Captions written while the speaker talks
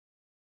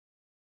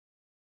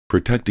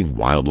Protecting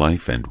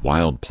wildlife and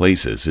wild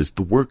places is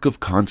the work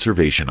of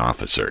conservation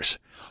officers.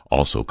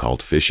 Also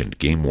called fish and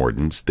game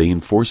wardens, they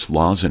enforce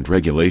laws and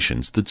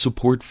regulations that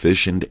support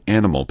fish and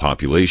animal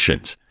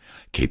populations.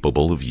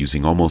 Capable of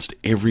using almost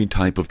every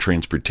type of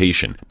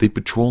transportation, they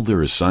patrol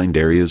their assigned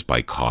areas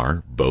by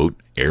car, boat,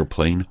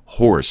 airplane,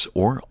 horse,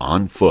 or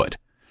on foot.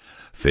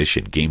 Fish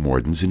and game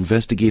wardens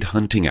investigate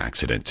hunting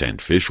accidents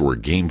and fish or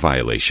game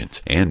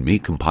violations and may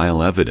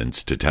compile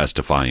evidence to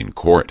testify in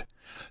court.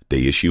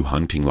 They issue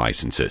hunting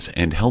licenses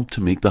and help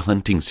to make the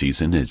hunting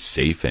season as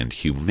safe and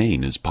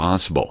humane as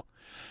possible.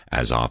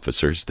 As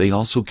officers, they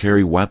also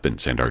carry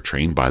weapons and are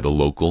trained by the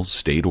local,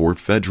 state, or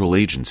federal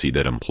agency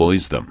that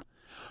employs them.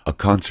 A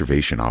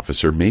conservation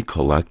officer may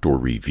collect or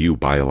review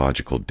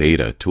biological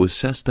data to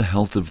assess the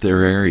health of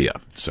their area,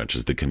 such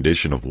as the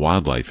condition of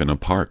wildlife in a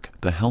park,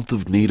 the health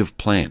of native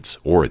plants,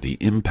 or the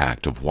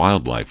impact of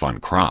wildlife on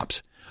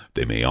crops.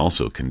 They may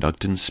also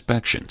conduct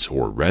inspections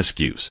or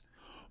rescues.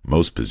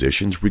 Most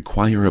positions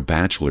require a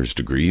bachelor's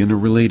degree in a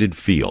related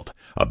field.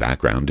 A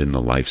background in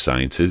the life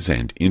sciences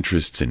and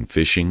interests in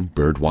fishing,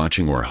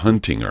 birdwatching, or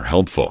hunting are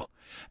helpful.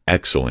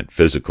 Excellent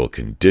physical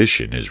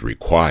condition is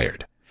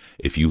required.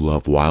 If you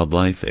love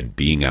wildlife and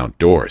being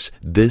outdoors,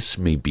 this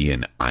may be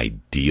an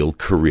ideal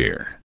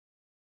career.